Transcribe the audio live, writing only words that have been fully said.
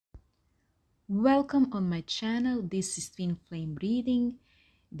Welcome on my channel. This is Twin Flame Reading.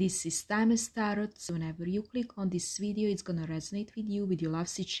 This is Timeless Tarot. So whenever you click on this video, it's gonna resonate with you, with your love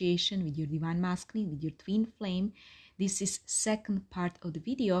situation, with your divine masculine, with your twin flame. This is second part of the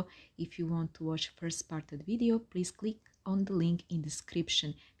video. If you want to watch first part of the video, please click on the link in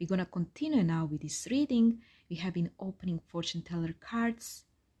description. We're gonna continue now with this reading. We have been opening fortune teller cards,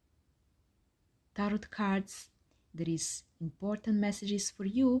 tarot cards. There is important messages for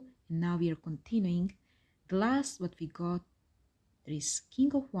you. And now we are continuing. The last what we got, there is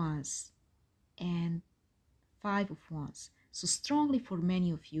King of Wands and Five of Wands. So strongly for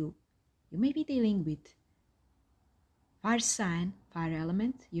many of you, you may be dealing with fire sign, fire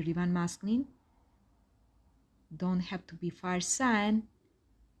element, your divine masculine. Don't have to be fire sign.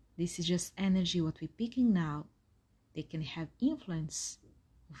 This is just energy what we're picking now. They can have influence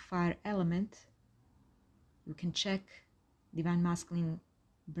of fire element. You can check divine masculine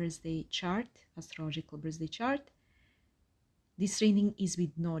birthday chart, astrological birthday chart. This reading is with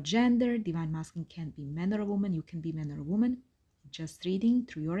no gender. Divine masculine can be man or a woman. You can be man or a woman. Just reading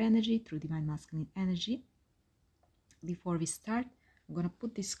through your energy, through divine masculine energy. Before we start, I'm gonna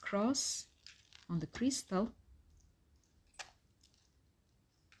put this cross on the crystal.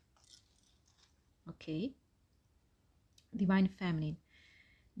 Okay. Divine feminine.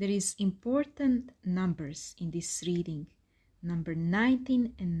 There is important numbers in this reading. Number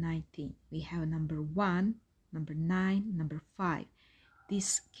 19 and 19. We have number 1, number 9, number 5.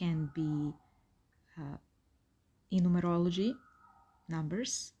 This can be in numerology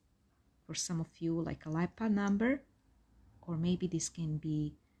numbers for some of you, like a LIPA number, or maybe this can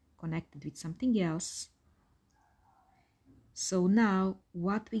be connected with something else. So now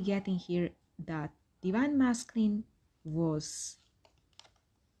what we get in here, that divine masculine was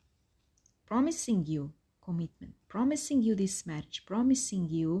promising you commitment, promising you this marriage, promising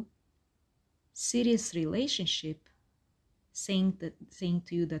you serious relationship, saying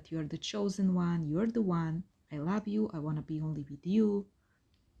to you that you are the chosen one, you're the one, I love you, I want to be only with you.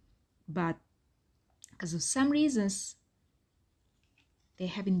 But because of some reasons, they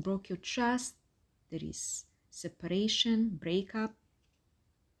haven't broke your trust. There is separation, breakup.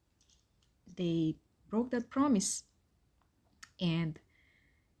 They broke that promise, and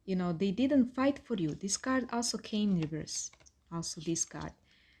you know, they didn't fight for you. This card also came in reverse. Also this card.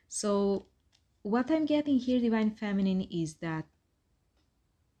 So what I'm getting here, divine feminine, is that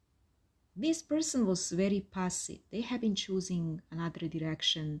this person was very passive. They have been choosing another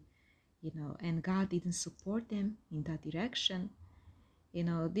direction, you know, and God didn't support them in that direction. You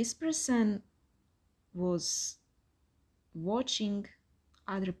know, this person was watching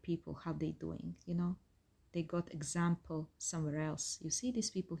other people, how they doing, you know. They got example somewhere else. You see these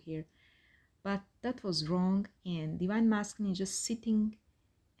people here. But that was wrong. And divine masculine is just sitting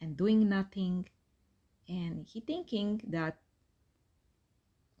and doing nothing. And he thinking that,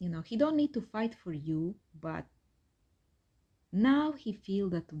 you know, he don't need to fight for you. But now he feel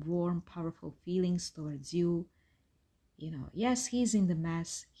that warm, powerful feelings towards you. You know, yes, he's in the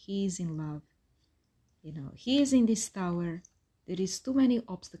mess. He's in love. You know, he is in this tower. There is too many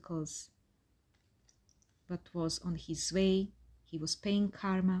obstacles. But was on his way. He was paying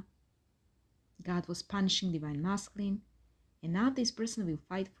karma. God was punishing divine masculine. And now this person will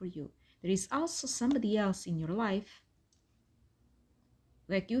fight for you. There is also somebody else in your life.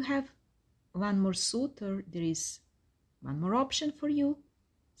 Like you have one more suitor. There is one more option for you.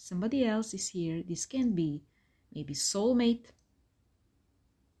 Somebody else is here. This can be maybe soulmate.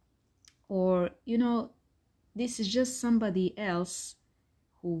 Or, you know, this is just somebody else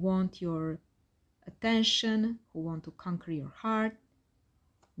who want your attention, who want to conquer your heart.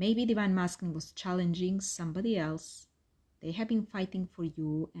 Maybe divine masculine was challenging somebody else. They have been fighting for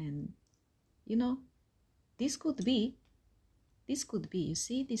you, and you know, this could be, you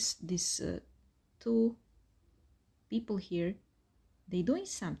see this two people here, they doing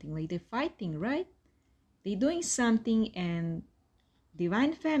something, like they're fighting, right? They're doing something, and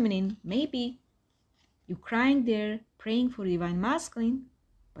divine feminine, maybe you crying there, praying for divine masculine.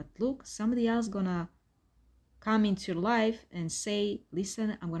 But look, somebody else gonna come into your life and say,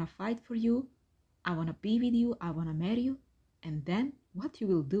 listen, I'm gonna fight for you. I wanna be with you. I wanna marry you. And then what you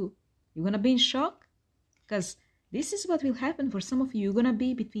will do? You're gonna be in shock? Because this is what will happen for some of you. You're gonna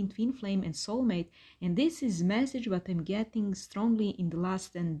be between twin flame and soulmate. And this is message what I'm getting strongly in the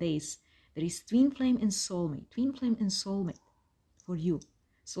last 10 days. There is twin flame and soulmate. Twin flame and soulmate for you.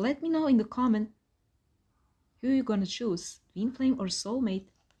 So let me know in the comment who you're gonna choose. Twin flame or soulmate.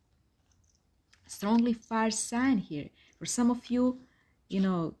 Strongly fire sign here. For some of you, you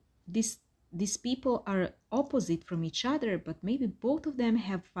know, these people are opposite from each other, but maybe both of them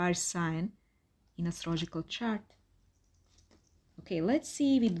have fire sign. in astrological chart. Okay, let's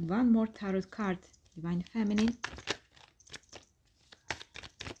see with one more tarot card, Divine Feminine.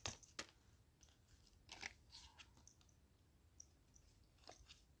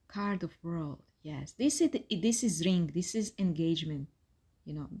 Card of World. Yes, this is ring. This is engagement.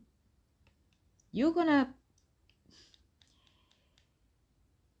 You know, you're gonna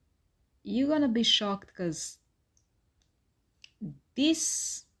be shocked because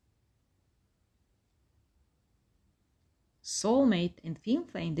this soulmate and twin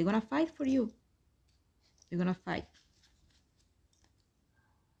flame, they're gonna fight for you. They're gonna fight.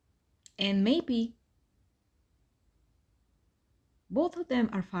 And maybe both of them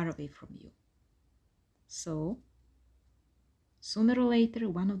are far away from you. So sooner or later,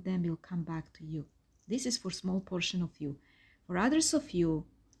 one of them will come back to you. This is for small portion of you. For others of you,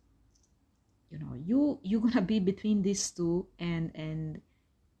 you know, you're gonna be between these two and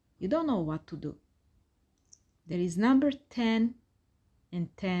you don't know what to do. There is number 10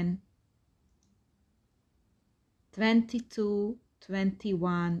 and 10, 22,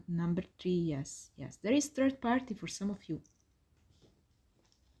 21, number 3. Yes. There is third party for some of you.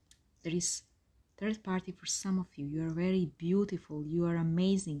 There is third party for some of you. You are very beautiful. You are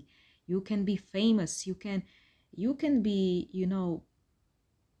amazing. You can be famous. You can be, you know,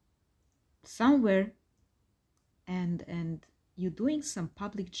 somewhere and you're doing some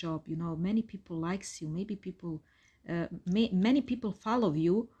public job. You know, many people likes you. Maybe people, many people follow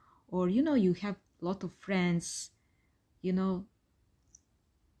you, or you know, you have a lot of friends. You know,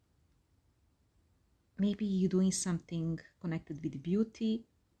 maybe you're doing something connected with beauty.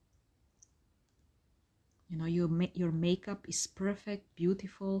 You know, your makeup is perfect,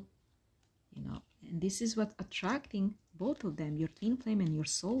 beautiful, you know, and this is what attracting both of them, your twin flame and your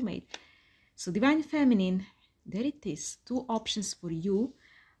soulmate. So Divine Feminine, there it is, 2 options for you.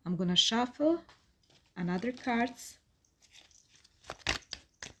 I'm gonna shuffle another cards.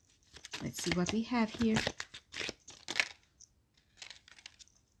 Let's see what we have here.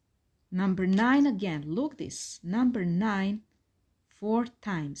 Number 9 again. Look this, number 9 4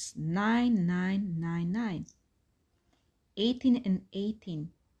 times. 9, 9, 9, 9. 18 and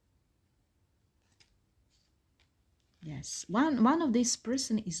 18. Yes, one of this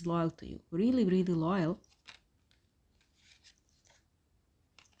person is loyal to you, really, really loyal.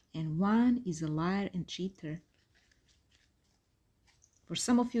 And one is a liar and cheater. For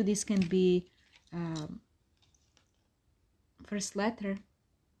some of you, this can be first letter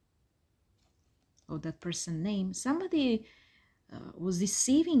of that person's name. Somebody was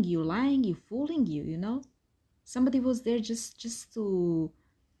deceiving you, lying you, fooling you, you know. Somebody was there just to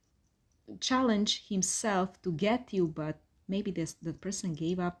challenge himself to get you, but maybe the person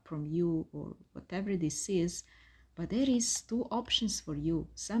gave up from you or whatever this is. But there is 2 options for you.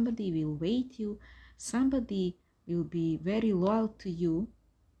 Somebody will wait you, somebody will be very loyal to you,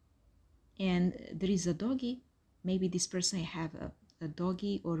 and there is a doggy. Maybe this person have a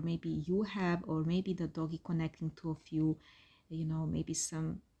doggy, or maybe you have, or maybe the doggy connecting 2 of you, you know, maybe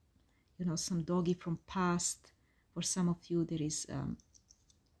some, you know, some doggy from past. For some of you, there is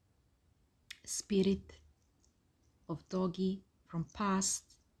spirit of doggy from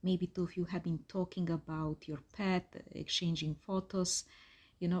past. Maybe 2 of you have been talking about your pet, exchanging photos,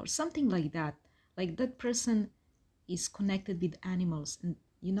 you know, something like that. Like that person is connected with animals, and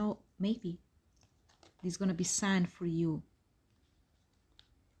you know, maybe this is gonna be sign for you.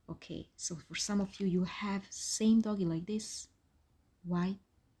 Okay, so for some of you, you have same doggy like this, white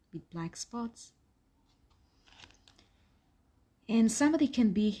with black spots. And somebody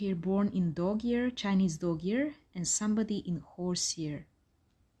can be here born in dog year, Chinese dog year, and somebody in horse year.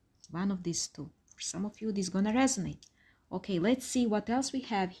 One of these 2. For some of you, this is gonna resonate. Okay, let's see what else we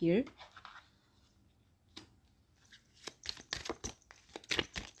have here.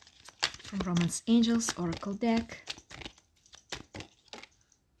 From Romance Angels Oracle deck.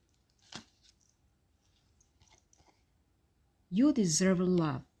 You deserve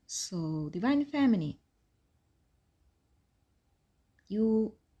love. So, Divine Feminine,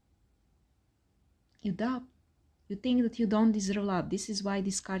 you doubt. You think that you don't deserve love. This is why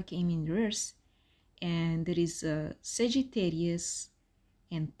this card came in reverse. And there is Sagittarius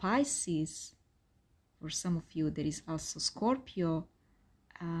and Pisces. For some of you, there is also Scorpio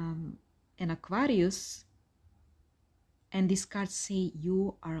and Aquarius. And these cards say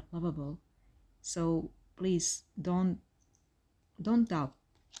you are lovable. So please don't doubt.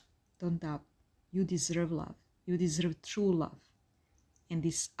 Don't doubt. You deserve love. You deserve true love. And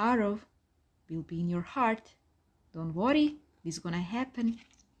this arrow will be in your heart. Don't worry, this is gonna happen.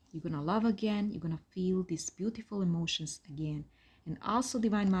 You're gonna love again. You're gonna feel these beautiful emotions again. And also,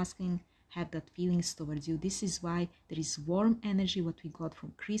 Divine Masculine, have that feelings towards you. This is why there is warm energy, what we got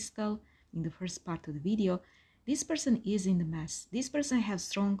from Crystal in the first part of the video. This person is in the mess. This person has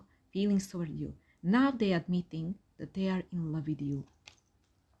strong feelings toward you. Now they are admitting that they are in love with you,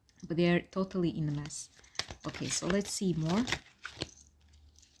 but they are totally in the mess. Okay, so let's see more.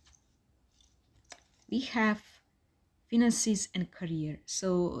 We have finances and career.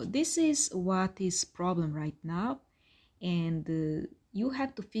 So this is what is problem right now, and you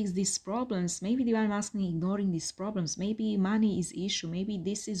have to fix these problems. Maybe Divine Masculine ignoring these problems. Maybe money is issue. Maybe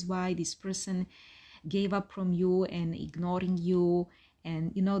this is why this person gave up from you and ignoring you,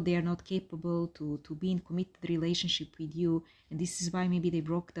 and you know they are not capable to be in committed relationship with you, and this is why maybe they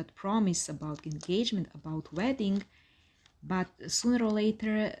broke that promise about engagement, about wedding. But sooner or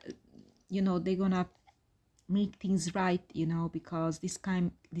later, you know, they're gonna make things right, you know, because this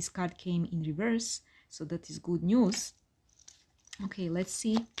card came in reverse, so that is good news. Okay, let's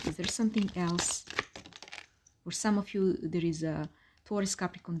see, is there something else? For some of you, there is a Taurus,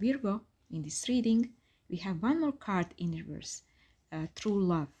 Capricorn, Virgo in this reading. We have one more card in reverse, true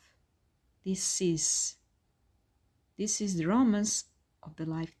love. This is the romance of the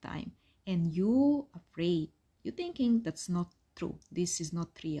lifetime, and you afraid, you thinking that's not true, this is not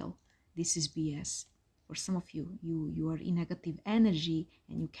real, this is BS. For some of you, you are in negative energy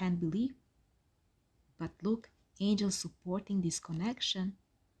and you can't believe. But look, angels supporting this connection.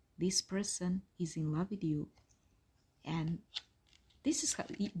 This person is in love with you, and this is how,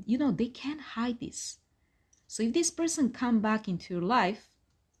 you know, they can't hide this. So if this person come back into your life,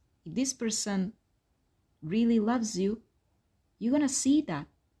 if this person really loves you, you're gonna see that.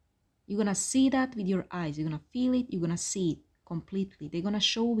 You're gonna see that with your eyes. You're gonna feel it. You're gonna see it completely. They're gonna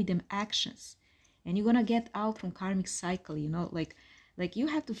show with them actions, and you're gonna get out from karmic cycle. You know, like you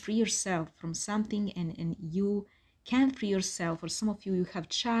have to free yourself from something, and you can't free yourself. For some of you, you have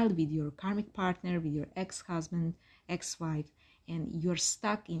child with your karmic partner, with your ex-husband, ex-wife, and you're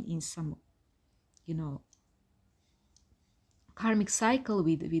stuck in some, you know, karmic cycle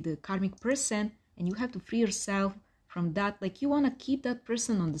with a karmic person, and you have to free yourself from that. Like you want to keep that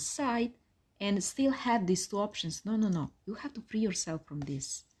person on the side and still have these two options. No, you have to free yourself from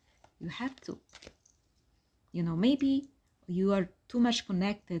this. You have to, you know, maybe you are too much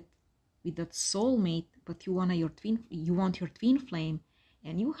connected with that soulmate, but you want your twin flame,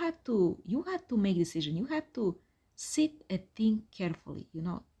 and you have to make decision. You have to sit and think carefully, you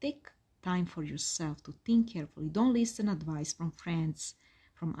know, take time for yourself to think carefully. Don't listen advice from friends,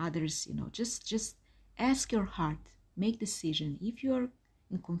 from others, you know, just ask your heart, make decision. If you're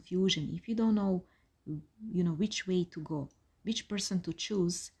in confusion, if you don't know, you know, which way to go, which person to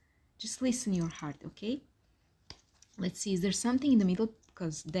choose, just listen your heart. Okay, let's see, is there something in the middle,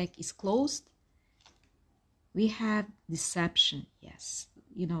 because deck is closed? We have deception. Yes,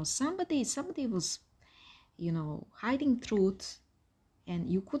 you know, somebody was, you know, hiding truth, and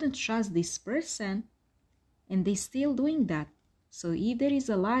you couldn't trust this person, and they still doing that. So if there is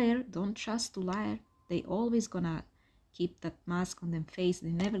a liar, don't trust a liar. They always gonna keep that mask on them face.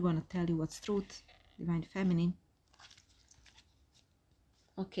 They're never gonna tell you what's truth. Divine Feminine.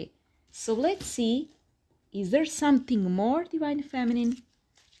 Okay, so let's see, is there something more, Divine Feminine,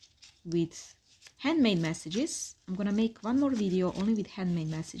 with handmade messages? I'm gonna make one more video only with handmade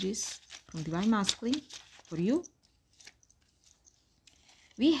messages from Divine Masculine for you.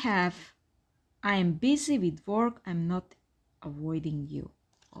 We have, I am busy with work, I'm not avoiding you.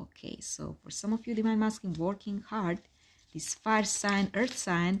 Okay, so for some of you, Divine Masculine, working hard. This fire sign, earth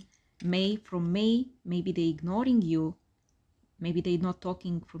sign, maybe they ignoring you, maybe they not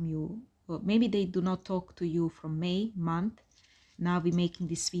talking from you, or maybe they do not talk to you from May month. Now we're making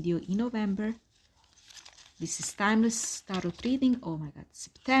this video in November. This is timeless tarot reading. Oh my god,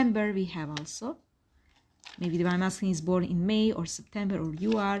 September we have also. Maybe Divine Masculine is born in May or September, or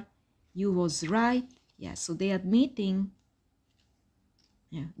you was right. Yeah, so they admitting,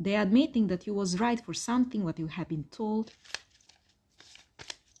 that you was right for something what you have been told.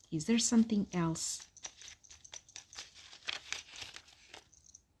 Is there something else?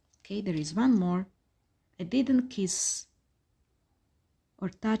 Okay, there is one more. I didn't kiss or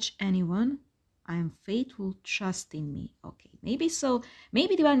touch anyone. I am faithful, trust in me. Okay, maybe so.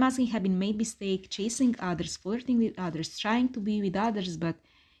 Maybe Divine Masculine have been made mistake, chasing others, flirting with others, trying to be with others, but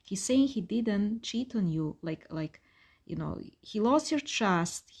he's saying he didn't cheat on you. Like you know, he lost your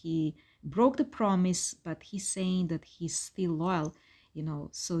trust, he broke the promise, but he's saying that he's still loyal, you know.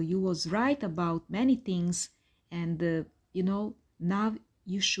 So you was right about many things, and you know, now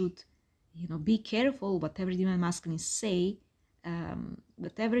you should, you know, be careful whatever Divine Masculine say.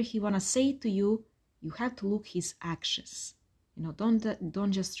 Whatever he wanna say to you, you have to look his actions. You know,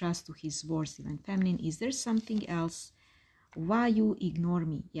 don't just trust to his words, Divine Feminine. Is there something else? Why you ignore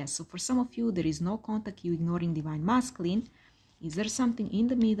me? Yes, so for some of you, there is no contact, you ignoring Divine Masculine. Is there something in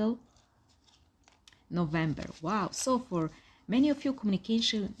the middle? November. Wow. So for many of you,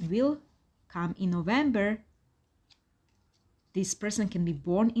 communication will come in November. This person can be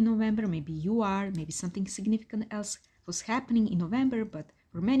born in November. Maybe you are. Maybe something significant else was happening in November. But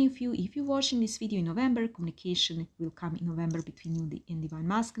for many of you, if you're watching this video in November, communication will come in November between you and Divine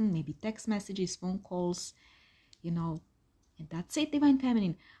Masculine. Maybe text messages, phone calls, you know. And that's it, Divine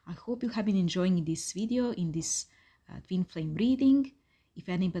Feminine. I hope you have been enjoying this video in this twin flame reading. If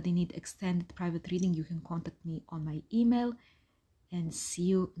anybody needs extended private reading, you can contact me on my email. And see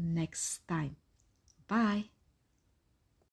you next time. Bye.